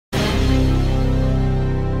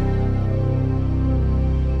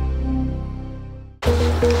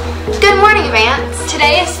Vance.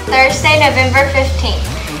 Today is Thursday, November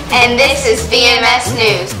 15th. And this is VMS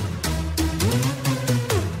News.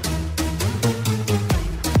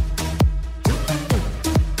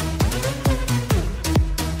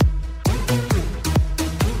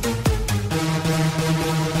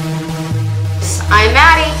 I'm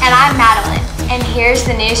Maddie. And I'm Madeline. And here's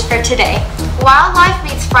the news for today. Wildlife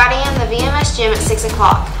meets Friday in the VMS gym at 6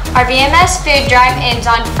 o'clock. Our VMS food drive ends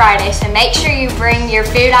on Friday, so make sure you bring your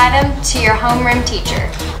food item to your homeroom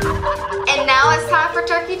teacher. And now it's time for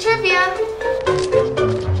turkey trivia.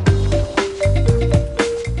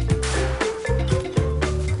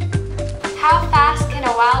 How fast can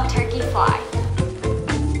a wild turkey fly?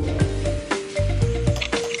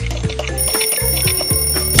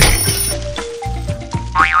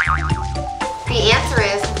 The answer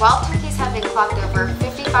is wild turkeys have been clocked over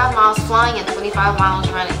 55 miles flying and 25 miles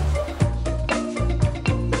running.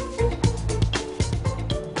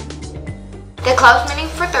 The clubs meeting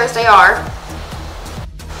for Thursday are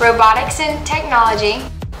Robotics and Technology,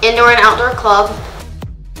 Indoor and Outdoor Club,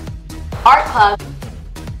 Art Club.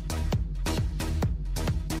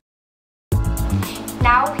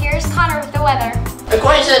 Now here's Connor with the weather.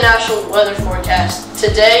 According to the National Weather Forecast,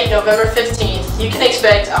 today, November 15th, you can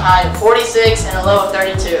expect a high of 46 and a low of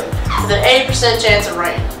 32, with an 80% chance of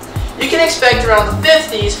rain. You can expect around the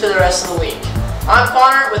 50s for the rest of the week. I'm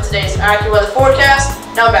Connor with today's accurate weather forecast.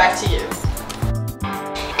 Now back to you.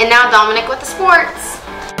 And now Dominic with the sports.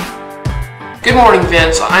 Good morning,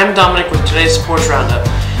 Vince. I'm Dominic with today's sports roundup.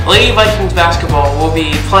 Lady Vikings basketball will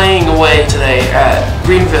be playing away today at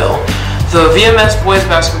Greenville. The VMS boys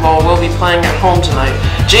basketball will be playing at home tonight.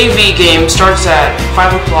 JV game starts at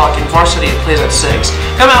 5 o'clock and varsity plays at 6.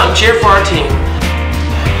 Come out and cheer for our team.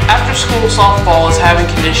 After school softball is having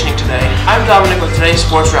conditioning today. I'm Dominic with today's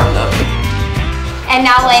sports roundup. And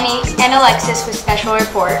now Lainey and Alexis with special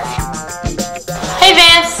report. Hey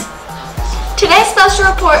Vance! Today's special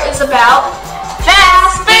report is about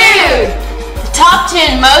fast food! The top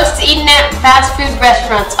 10 most eaten at fast food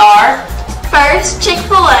restaurants are: first,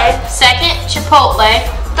 Chick-fil-A, second, Chipotle,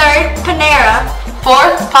 third, Panera,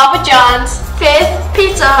 fourth, Papa John's, fifth,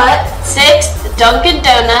 Pizza Hut, sixth, Dunkin'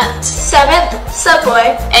 Donuts, seventh,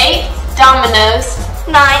 Subway, eighth, Domino's,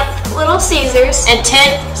 ninth, Little Caesars, and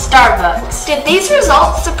 10th, Starbucks. Did these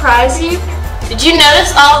results surprise you? Did you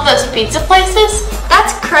notice all of those pizza places?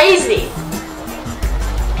 That's crazy.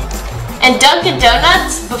 And Dunkin'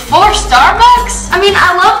 Donuts before Starbucks? I mean,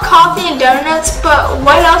 I love coffee and donuts, but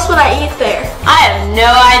what else would I eat there? I have no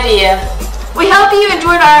idea. We hope you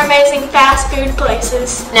enjoyed our amazing fast food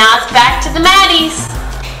places. Now it's back to the Maddies.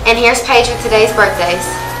 And here's Paige with today's birthdays.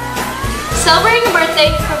 Celebrating a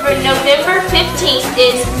birthday for November 15th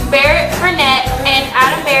is Barrett Burnett and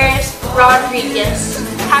Adam Maris Rodriguez.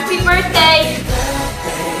 Happy birthday!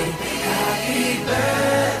 Happy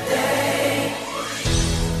birthday!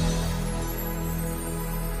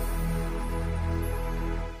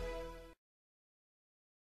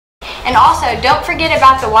 And also, don't forget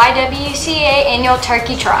about the YWCA annual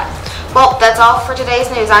turkey trot. Well, that's all for today's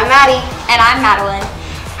news. I'm Maddie. And I'm Madeline.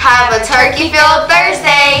 Have a turkey-filled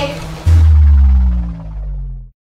Thursday!